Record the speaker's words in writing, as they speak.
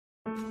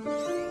विद्यार्थी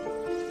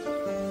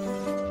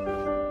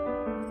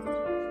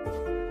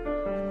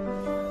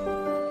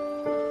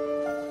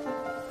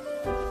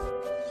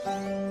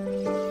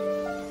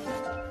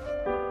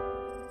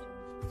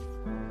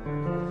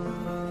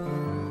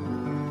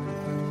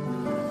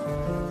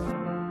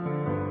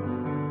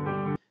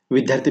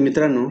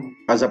मित्रांनो,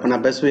 आज आपण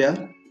अभ्यासूया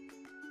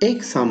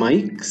एक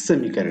सामायिक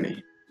समीकरणे.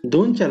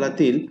 दोन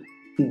चलातील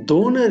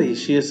दोन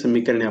रेषीय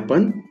समीकरणे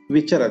आपण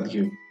विचारात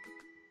घेऊ.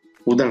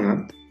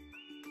 उदाहरणार्थ,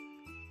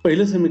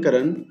 पहिलं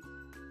समीकरण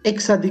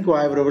x अधिक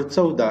y बरोबर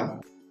 14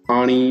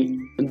 आणि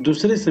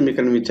दुसरे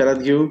समीकरण विचारात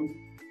घेऊ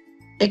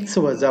x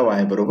वजा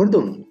y बरोबर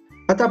 2.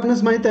 आता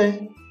आपणास माहित आहे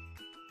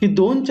की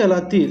दोन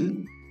चलातील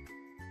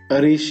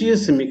रेषीय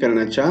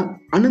समीकरणाच्या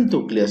अनंत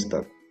उकली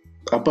असतात.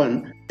 आपण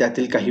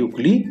त्यातील काही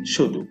उकली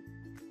शोधू.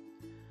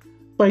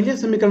 पहिल्या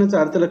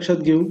समीकरणाचा अर्थ लक्षात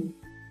घेऊ.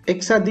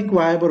 x अधिक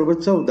y बरोबर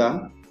 14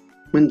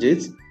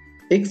 म्हणजेच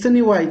x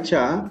आणि y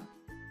च्या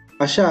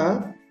अशा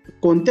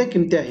कोणत्या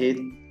किमती आहेत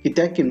की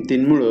त्या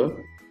किमतींमुळे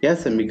या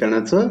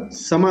समीकरणाचं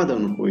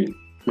समाधान होईल,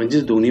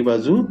 म्हणजे दोन्ही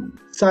बाजू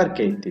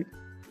सारख्या येतील.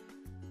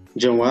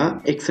 जेव्हा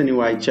x आणि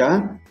y च्या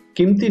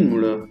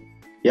किमतींमुळे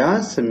या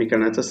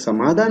समीकरणाचं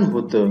समाधान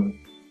होतं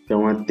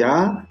तेव्हा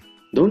त्या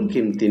दोन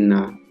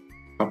किमतींना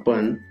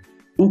आपण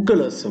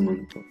उकल असं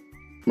म्हणतो.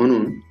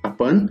 म्हणून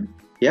आपण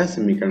या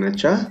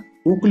समीकरणाच्या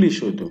उकली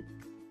शोधू.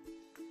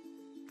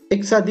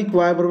 x अधिक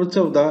y बरोबर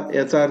 14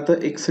 याचा अर्थ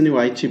x आणि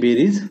y ची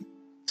बेरीज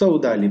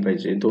 14 आली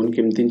पाहिजे. दोन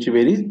किमतींची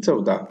बेरीज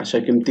 14. अशा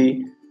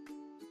किमती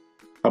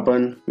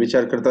आपण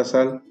विचार करत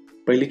असाल.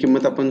 पहिली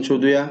किंमत आपण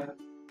शोधूया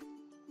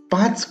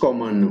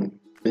 5,9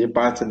 म्हणजे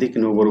 5 अधिक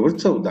 9 बरोबर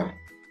 14.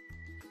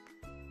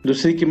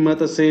 दुसरी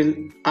किंमत असेल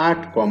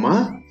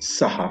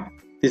 8,6.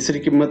 तिसरी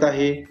किंमत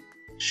आहे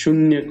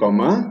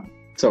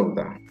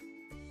 0,14.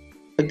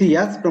 अगदी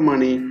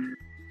याचप्रमाणे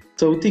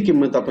चौथी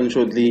किंमत आपण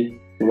शोधली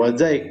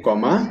वजा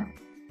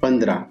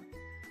 1,15.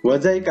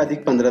 वजा 1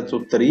 अधिक 15चं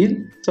उत्तर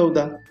येईल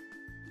 14.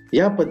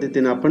 या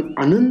पद्धतीने आपण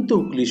अनंत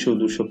उकली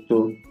शोधू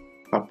शकतो.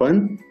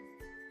 आपण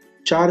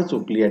 4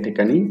 उकली या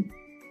ठिकाणी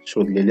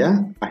शोधलेल्या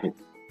आहेत.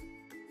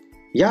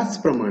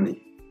 याचप्रमाणे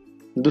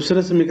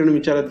दुसरं समीकरण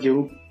विचारात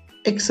घेऊ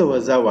x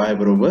वजा y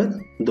बरोबर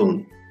 2.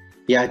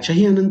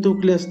 याच्याही अनंत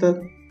उकली असतात.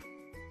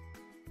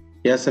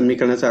 या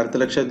समीकरणाचा अर्थ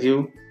लक्षात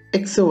घेऊ.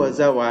 x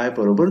वजा y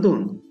बरोबर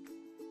 2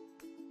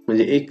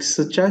 म्हणजे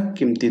x च्या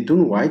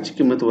किमतीतून y ची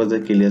किंमत वजा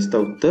केली असता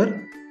उत्तर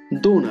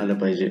 2 आलं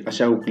पाहिजे.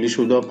 अशा उकली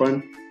शोधू आपण.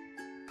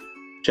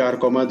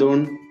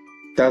 4,2,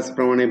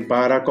 त्याचप्रमाणे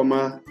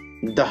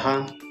 12,10,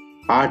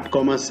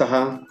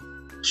 8,6,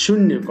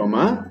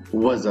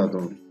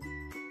 0,-2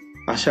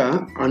 अशा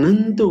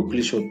अनंत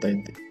उकली शोधता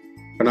येते.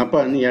 पण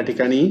आपण या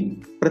ठिकाणी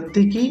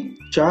प्रत्येकी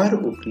 4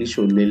 उकली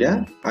शोधलेल्या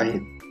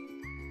आहेत.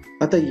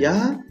 आता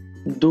या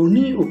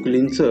दोन्ही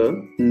उकलींचं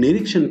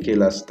निरीक्षण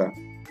केलं असता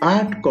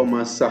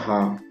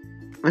 8,6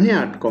 आणि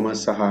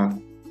 8,6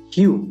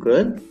 ही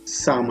उकल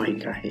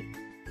सामायिक आहे.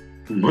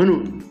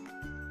 म्हणून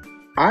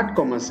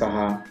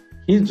 8,6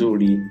 ही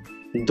जोडी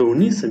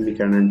दोन्ही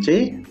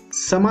समीकरणांचे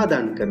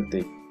समाधान करते.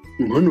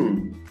 म्हणून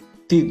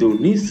ती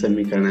दोन्ही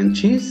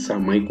समीकरणांची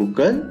सामायिक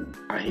उकल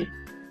आहे.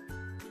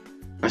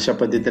 अशा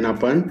पद्धतीने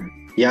आपण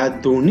या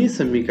दोन्ही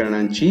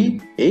समीकरणांची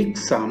एक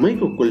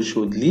सामायिक उकल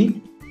शोधली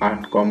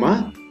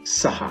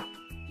 8,6.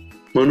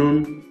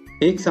 म्हणून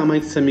एक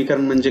सामायिक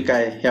समीकरण म्हणजे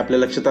काय हे आपल्या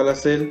लक्षात आलं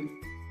असेल.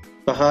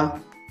 पहा,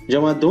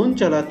 जेव्हा दोन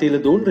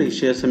चलातील दोन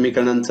रेषीय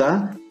समीकरणांचा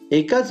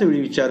एकाच वेळी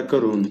विचार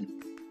करून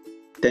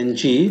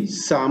त्यांची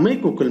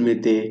सामायिक उकल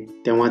मिळते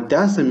तेव्हा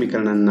त्या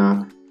समीकरणांना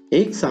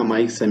एक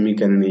सामायिक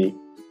समीकरणे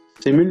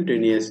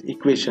सिम्युल्टेनियस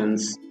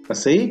इक्वेशन्स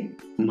असे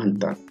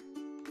म्हणतात.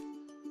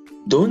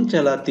 दोन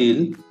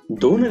चलातील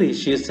दोन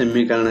रेषीय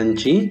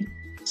समीकरणांची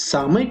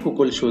सामायिक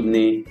उकल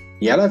शोधणे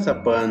यालाच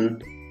आपण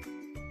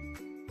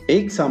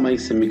एक सामायिक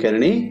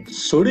समीकरणे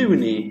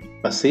सोडविणे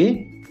असे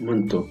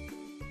म्हणतो.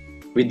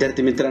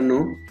 विद्यार्थी मित्रांनो,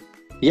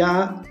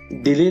 या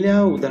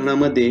दिलेल्या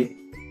उदाहरणामध्ये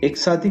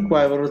x अधिक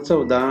y बरोबर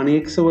 14 आणि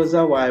x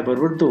वजा y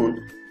बरोबर 2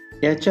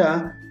 याच्या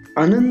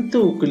अनंत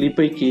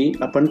उकलीपैकी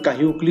आपण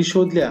काही उकली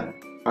शोधल्या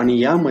आणि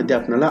यामध्ये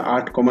आपल्याला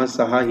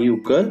 8,6 ही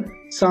उकल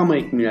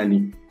सामायिक मिळाली.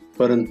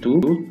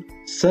 परंतु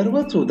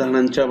सर्वच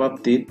उदाहरणांच्या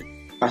बाबतीत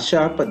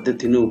अशा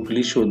पद्धतीने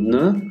उकली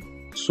शोधणं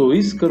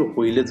सोयीस्कर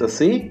होईलच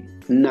असे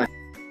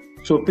नाही,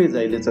 सोपे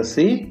जाईलच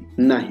असे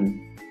नाही.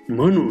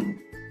 म्हणून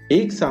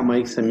एक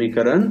सामायिक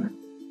समीकरण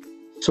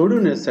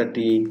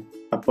सोडवण्यासाठी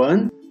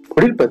आपण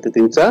पुढील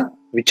पद्धतींचा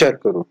विचार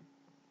करू.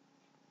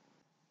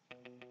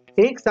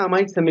 एक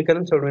सामायिक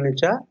समीकरण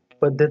सोडवण्याच्या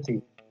पद्धती.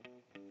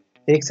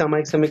 एक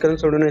सामायिक समीकरण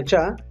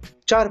सोडवण्याच्या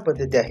 4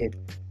 पद्धती आहेत.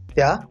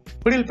 त्या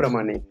पुढील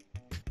प्रमाणे.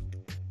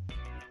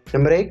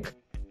 नंबर 1,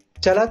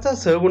 चलाचा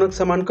सहगुणक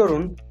समान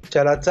करून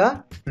चलाचा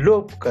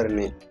लोप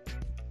करणे.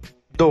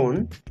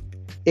 2,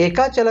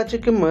 एका चलाची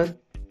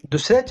किंमत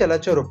दुसऱ्या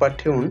चलाच्या रूपात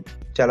ठेवून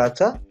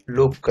चलाचा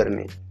लोप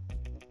करणे.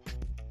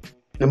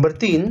 नंबर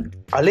 3,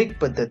 आलेख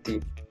पद्धती.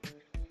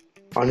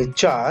 आणि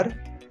 4,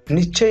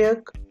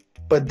 निश्चयक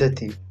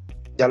पद्धती,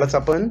 ज्यालाच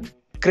आपण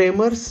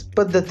क्रेमर्स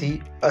पद्धती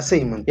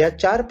असेही म्हणतात. या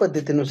 4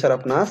 पद्धतीनुसार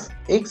आपणास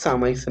एक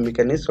सामायिक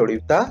समीकरणे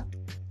सोडविता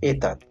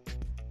येतात.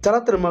 चला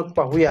तर मग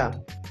पाहूया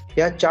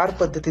या 4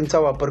 पद्धतींचा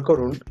वापर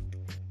करून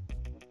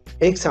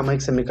एक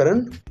सामायिक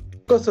समीकरण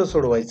कसं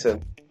सोडवायचं.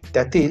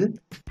 त्यातील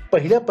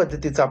पहिल्या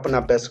पद्धतीचा आपण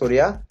अभ्यास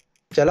करूया.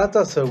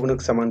 चलाचा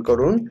सहगुणक समान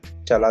करून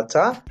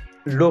चलाचा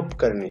लोप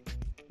करणे.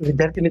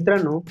 विद्यार्थी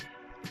मित्रांनो,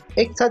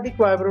 x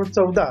अधिक y बरोबर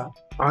 14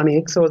 आणि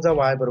x वजा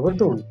y बरोबर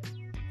 2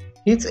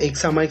 हीच एक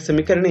सामायिक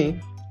समीकरणे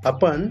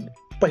आपण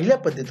पहिल्या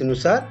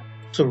पद्धतीनुसार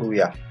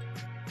सोडवूया.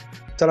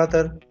 चला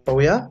तर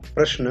पाहूया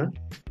प्रश्न.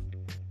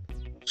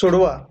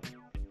 सोडवा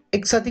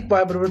x अधिक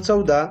y बरोबर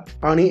 14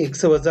 आणि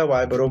x वजा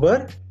y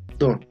बरोबर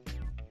 2.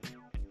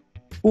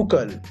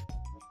 उकल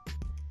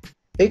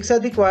x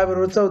अधिक y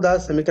बरोबर 14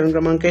 समीकरण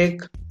क्रमांक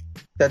 1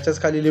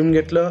 त्याच्याच खाली लिहून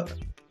घेतलं.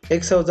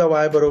 x वजा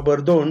y बरोबर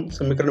 2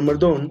 समीकरण नंबर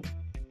 2.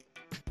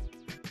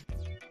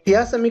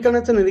 या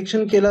समीकरणाचं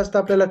निरीक्षण केलं असता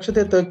आपल्या लक्षात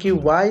येतं की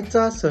y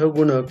चा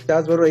सहगुणक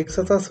त्याचबरोबर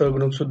x चा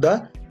सहगुणक सुद्धा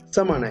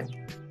समान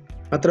आहे.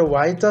 मात्र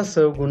y चा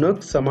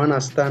सहगुणक समान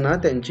असताना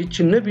त्यांची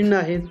चिन्ह भिन्न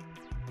आहेत.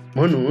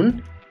 म्हणून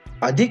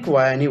अधिक y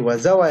आणि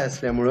वजा y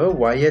असल्यामुळे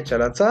y या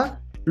चलाचा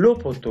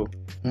लोप होतो.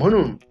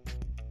 म्हणून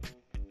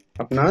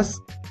आपणास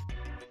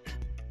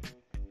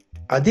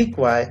अधिक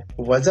y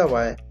वजा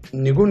y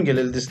निघून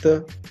गेलेलं दिसतं.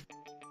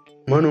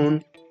 म्हणून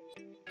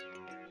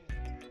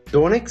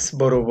 2x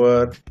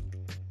बरोबर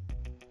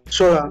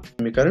 16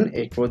 समीकरण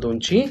 1 व 2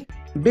 ची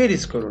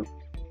बेरीज करून.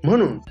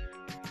 म्हणून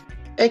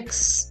x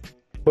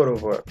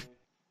बरोबर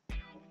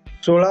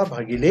 16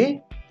 भागिले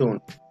 2.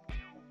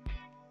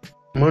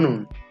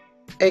 म्हणून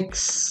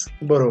x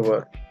बरोबर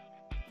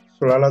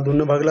 16 ला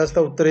 2 भागला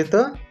असता उत्तर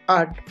येतं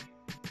 8.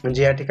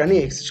 म्हणजे या ठिकाणी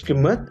x ची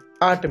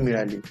किंमत 8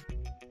 मिळाली.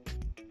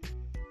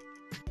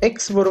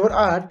 x बरोबर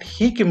 8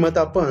 ही किंमत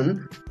आपण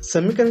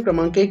समीकरण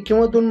क्रमांक 1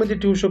 किंवा 2 मध्ये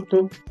ठेवू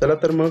शकतो. चला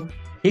तर मग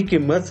ही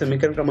किंमत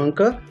समीकरण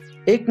क्रमांक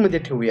 1 मध्ये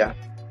ठेवूया.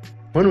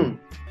 म्हणून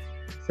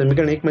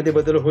समीकरण 1 मध्ये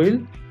बदल होईल.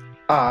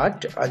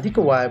 8 अधिक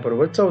y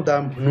बरोबर 14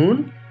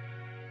 म्हणून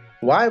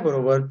y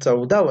बरोबर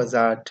 14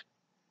 वजा 8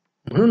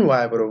 म्हणून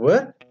y बरोबर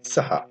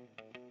 6.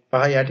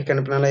 पहा या ठिकाणी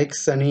आपल्याला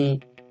x आणि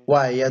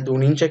y या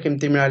दोन्हींच्या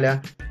किमती मिळाल्या.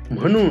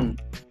 म्हणून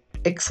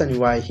x आणि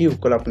y ही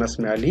उकल आपणास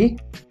मिळाली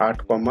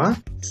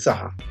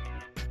 8,6.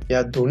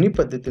 या दोन्ही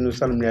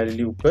पद्धतीनुसार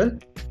मिळालेली उकल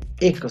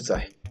एकच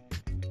आहे.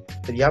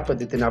 तर या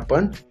पद्धतीने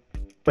आपण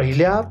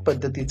पहिल्या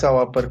पद्धतीचा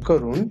वापर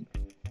करून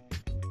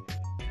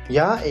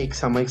या एक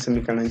सामायिक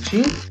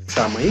समीकरणांची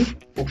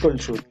सामायिक उकल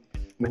शोध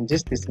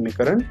म्हणजेच ते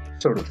समीकरण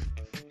सोडवू.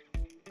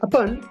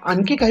 आपण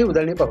आणखी काही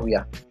उदाहरणे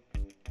पाहूया.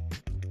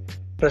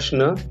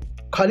 प्रश्न.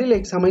 खालील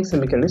एक सामायिक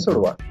समीकरणे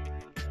सोडवा.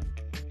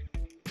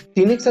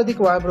 3x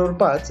अधिक y बरोबर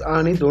 5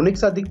 आणि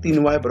 2x अधिक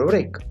 3y बरोबर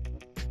 1.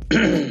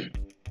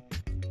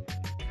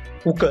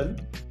 उकल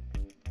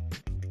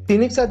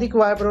 3x अधिक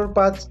y बरोबर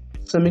 5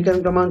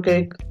 समीकरण क्रमांक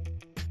 1.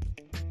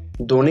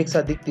 2x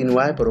अधिक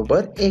 3y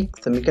बरोबर 1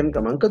 समीकरण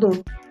क्रमांक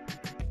 2.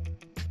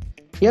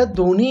 या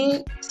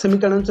दोन्ही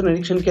समीकरणांचं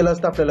निरीक्षण केलं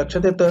असता आपल्या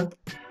लक्षात येतं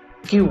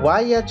की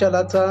y या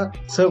चलाचा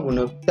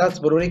सहगुणक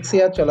त्याचबरोबर x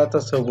या चलाचा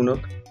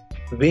सहगुणक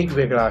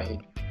वेगवेगळा आहे.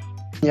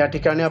 या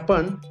ठिकाणी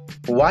आपण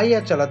y या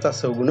चलाचा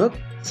सहगुणक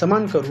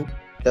समान करू.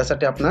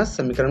 त्यासाठी आपणास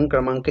समीकरण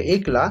क्रमांक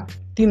 1 ला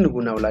 3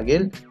 गुणावं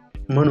लागेल.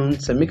 म्हणून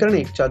समीकरण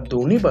 1 च्या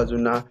दोन्ही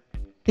बाजूंना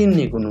 3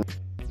 ने गुणू.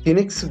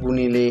 3x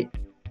गुणिले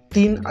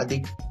 3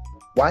 अधिक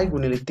y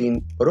गुणिले 3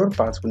 बरोबर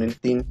 5 गुणिले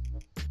 3.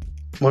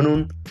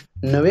 म्हणून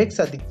 9x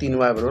अधिक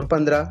 3y बरोबर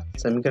 15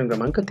 समीकरण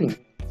क्रमांक 3.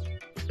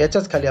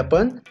 याच्याच खाली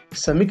आपण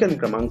समीकरण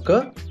क्रमांक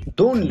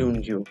 2 लिहून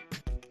घेऊ.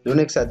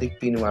 2x अधिक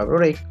 3y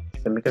बरोबर 1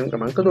 समीकरण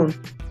क्रमांक 2.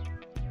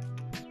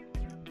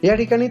 या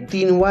ठिकाणी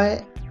 3y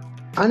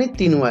आणि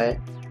 3y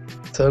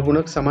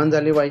सहगुणक समान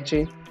झाले y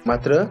चे,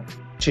 मात्र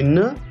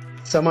चिन्ह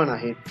समान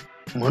आहेत.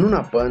 म्हणून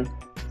आपण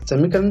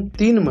समीकरण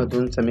 3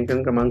 मधून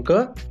समीकरण क्रमांक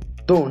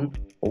 2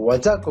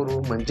 वजा करू.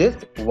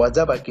 म्हणजेच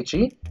वजा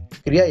बाकीची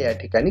क्रिया या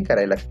ठिकाणी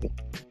करायला लागते.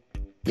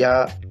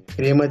 या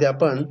क्रियेमध्ये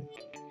आपण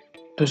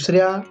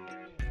दुसऱ्या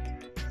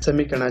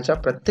समीकरणाच्या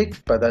प्रत्येक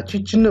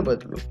पदाची चिन्ह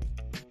बदलू.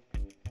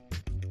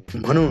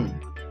 म्हणून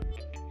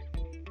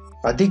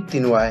अधिक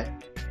 3y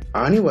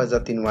आणि वजा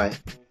 3y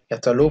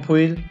याचा लोप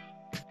होईल.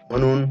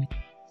 म्हणून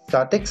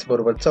 7x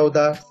बरोबर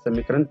 14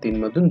 समीकरण 3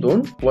 मधून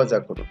 2 वजा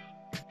करू.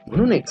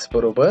 म्हणून x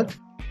बरोबर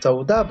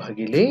 14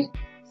 भागिले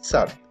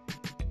 7.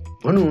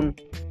 म्हणून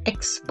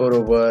x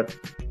बरोबर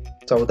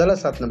 14 ला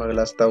 7 ने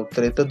भागला असता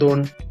उत्तर येतं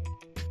 2.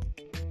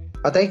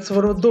 आता x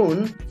बरोबर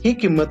 2 ही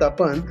किंमत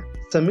आपण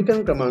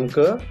समीकरण क्रमांक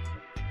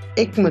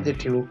 1 मध्ये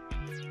ठेवू.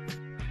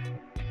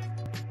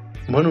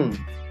 म्हणून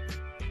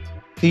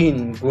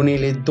 3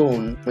 गुणिले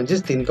 2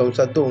 म्हणजेच 3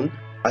 कंसात 2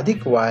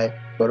 अधिक y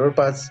बरोबर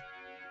 5.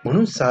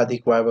 म्हणून 6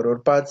 अधिक y बरोबर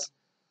 5.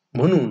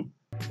 म्हणून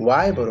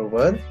y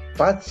बरोबर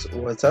 5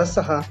 वजा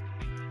 6.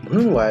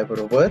 म्हणून y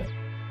बरोबर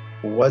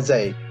वजा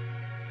 1.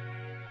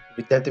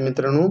 विद्यार्थी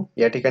मित्रांनो,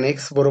 या ठिकाणी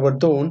x बरोबर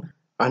 2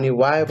 आणि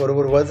y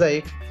बरोबर वजा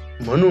 1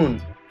 म्हणून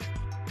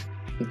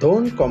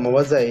 2,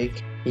 वजा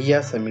 1 ही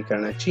या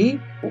समीकरणाची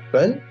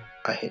उकल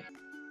आहे.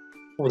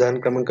 उदाहरण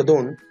क्रमांक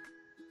 2,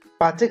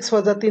 5x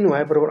 -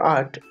 3y =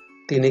 8,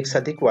 3x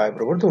 + y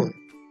 = 2.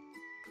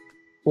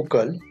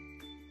 उकल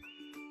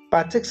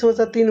 5x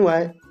 -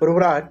 3y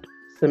 = 8,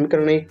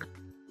 समीकरण 1.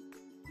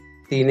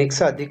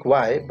 3x +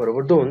 y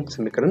 = 2,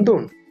 समीकरण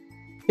 2.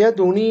 या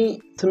दोन्ही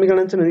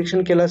समीकरणांचं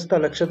निरीक्षण केलं असता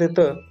लक्षात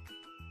येतं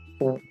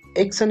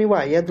x आणि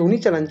y या दोन्ही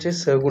चलांचे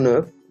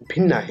सहगुणक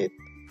भिन्न आहेत.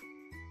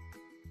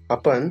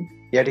 आपण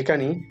या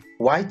ठिकाणी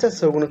y चा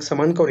सहगुणक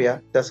समान करूया.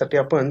 त्यासाठी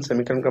आपण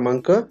समीकरण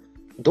क्रमांक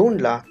 2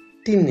 ला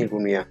 3 ने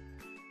गुणूया.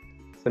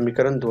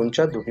 समीकरण 2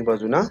 च्या दोन्ही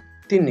बाजूंना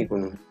 3 ने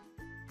गुणून.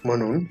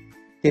 म्हणून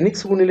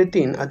 3x ×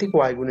 3 +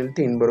 y ×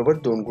 3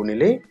 = 2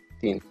 ×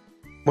 3.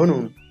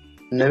 म्हणून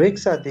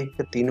 9x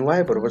 +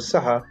 3y =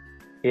 6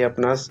 हे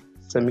आपणास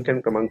समीकरण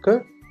क्रमांक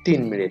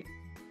 3 मिळेल.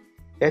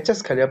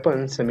 याच्याच खाली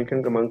आपण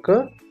समीकरण क्रमांक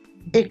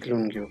 1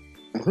 लिहून घेऊ.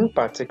 म्हणून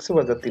 5x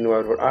 -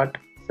 3y = 8,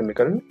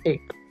 समीकरण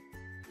 1.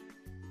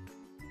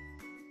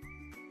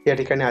 या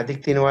ठिकाणी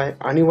 +3y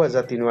आणि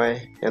 -3y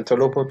यांचा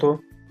लोप होतो.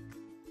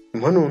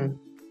 म्हणून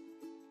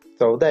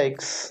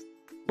 14x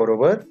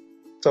 =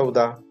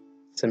 14,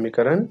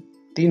 समीकरण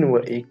 3 व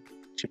 1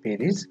 ची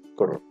बेरीज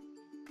करू.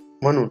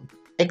 म्हणून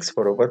x =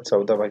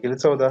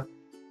 14/14,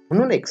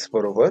 म्हणून x =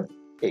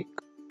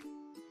 1.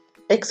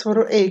 x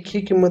 = 1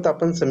 ही किंमत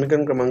आपण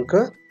समीकरण क्रमांक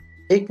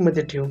 1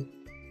 मध्ये ठेवू.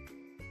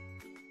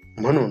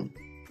 म्हणून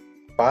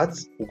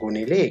 5 ×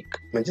 1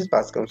 म्हणजे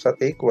 5 ×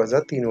 1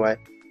 - 3y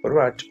 =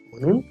 8,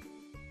 म्हणून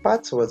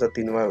 5 -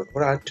 3y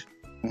 = 8,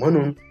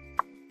 म्हणून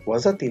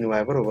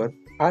 -3y =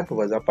 8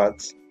 -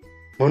 5,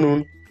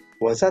 म्हणून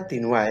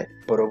 -3y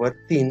 =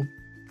 3,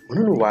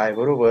 म्हणून y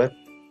 =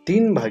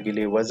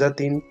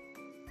 3/-3,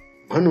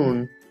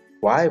 म्हणून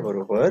y =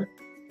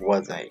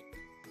 -1.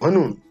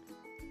 म्हणून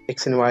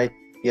x आणि y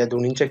या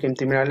दोन्हींच्या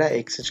किमती मिळाल्या.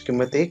 x ची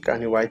किंमत 1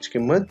 आणि y ची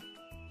किंमत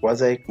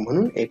 -1,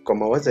 म्हणून 1,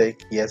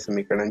 -1 या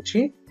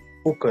समीकरणांची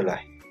उकल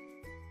आहे.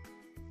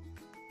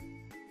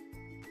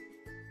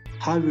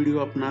 हा व्हिडिओ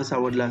आपणास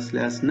आवडला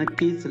असल्यास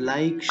नक्कीच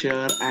लाईक,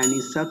 शेअर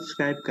आणि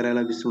सबस्क्राईब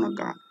करायला विसरू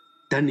नका.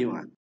 धन्यवाद.